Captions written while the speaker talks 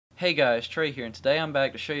Hey guys, Trey here, and today I'm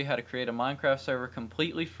back to show you how to create a Minecraft server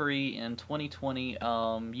completely free in 2020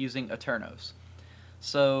 using Aternos.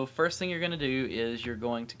 So first thing you're going to do is you're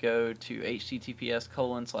going to go to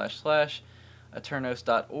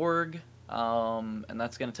https://aternos.org, and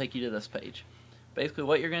that's going to take you to this page. Basically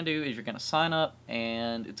what you're going to do is you're going to sign up,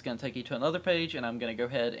 and it's going to take you to another page, and I'm going to go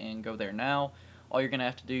ahead and go there now. All you're going to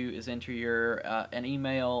have to do is enter your an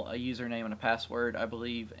email, a username, and a password, I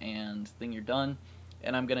believe, and then you're done.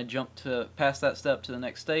 And I'm going to jump to past that step to the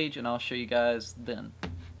next stage, and I'll show you guys then.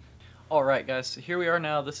 Alright guys, so here we are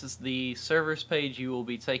now. This is the servers page you will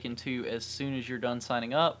be taken to as soon as you're done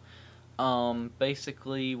signing up.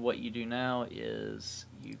 Basically what you do now is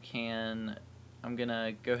you can, I'm going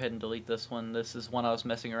to go ahead and delete this one. This is one I was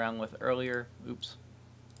messing around with earlier. Oops.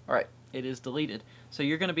 Alright, it is deleted. So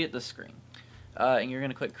you're going to be at this screen. And you're going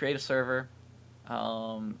to click create a server.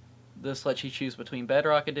 This lets you choose between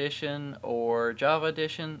Bedrock Edition or Java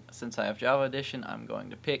Edition. Since I have Java Edition, I'm going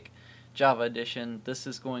to pick Java Edition. This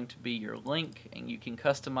is going to be your link, and you can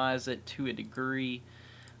customize it to a degree.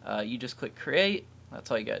 You just click create. That's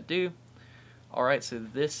all you got to do. Alright, so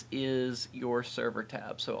this is your server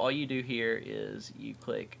tab. So all you do here is you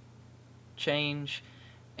click change,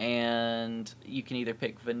 and you can either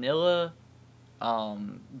pick vanilla,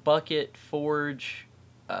 bucket, forge,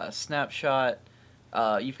 snapshot.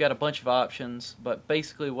 You've got a bunch of options, but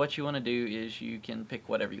basically what you want to do is you can pick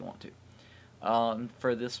whatever you want to.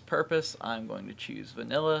 For this purpose, I'm going to choose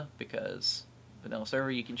vanilla, because vanilla server,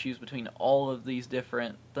 you can choose between all of these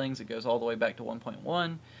different things. It goes all the way back to 1.1.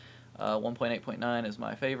 1.8.9 is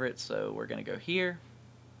my favorite, so we're going to go here.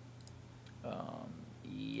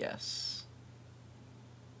 Yes.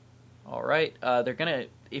 Alright, they're gonna,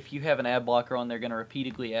 if you have an ad blocker on, they're gonna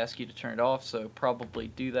repeatedly ask you to turn it off, so probably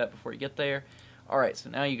do that before you get there. Alright, so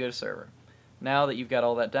now you go to server. Now that you've got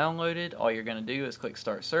all that downloaded, all you're gonna do is click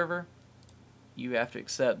start server. You have to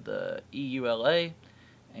accept the EULA,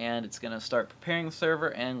 and it's gonna start preparing the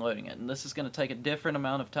server and loading it. And this is gonna take a different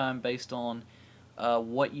amount of time based on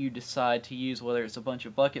what you decide to use, whether it's a bunch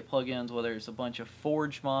of bucket plugins, whether it's a bunch of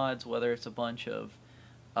forge mods, whether it's a bunch of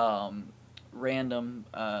random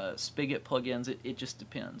spigot plugins. It just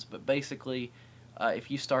depends, but basically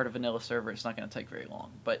if you start a vanilla server, it's not going to take very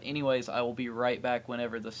long. But anyways, I will be right back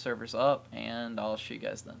whenever the server's up, and I'll show you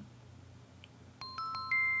guys then.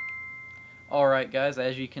 Alright guys,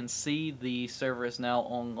 as you can see, the server is now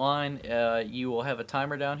online. You will have a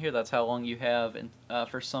timer down here. That's how long you have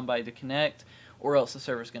for somebody to connect, or else the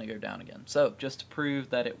server's going to go down again. So just to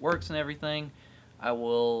prove that it works and everything, I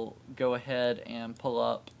will go ahead and pull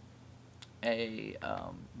up a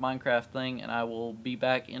Minecraft thing, and I will be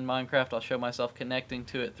back in Minecraft. I'll show myself connecting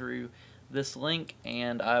to it through this link,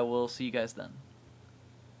 and I will see you guys then.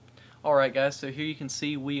 Alright guys, so here you can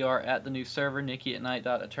see we are at the new server,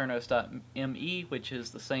 nikkiatnight.aternos.me, which is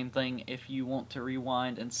the same thing. If you want to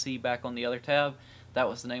rewind and see back on the other tab, that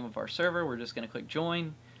was the name of our server. We're just going to click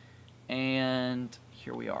join, and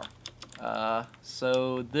here we are.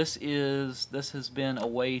 So this has been a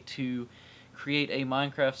way to create a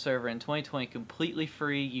Minecraft server in 2020 completely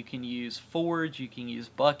free. You can use Forge, you can use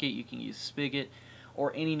Bucket, you can use Spigot,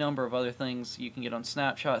 or any number of other things. You can get on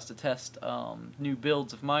snapshots to test new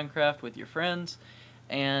builds of Minecraft with your friends,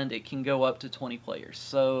 and it can go up to 20 players.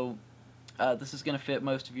 So this is going to fit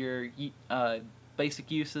most of your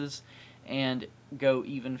basic uses and go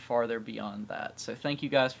even farther beyond that. So thank you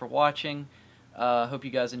guys for watching. Hope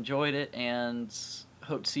you guys enjoyed it, and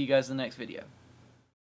hope to see you guys in the next video.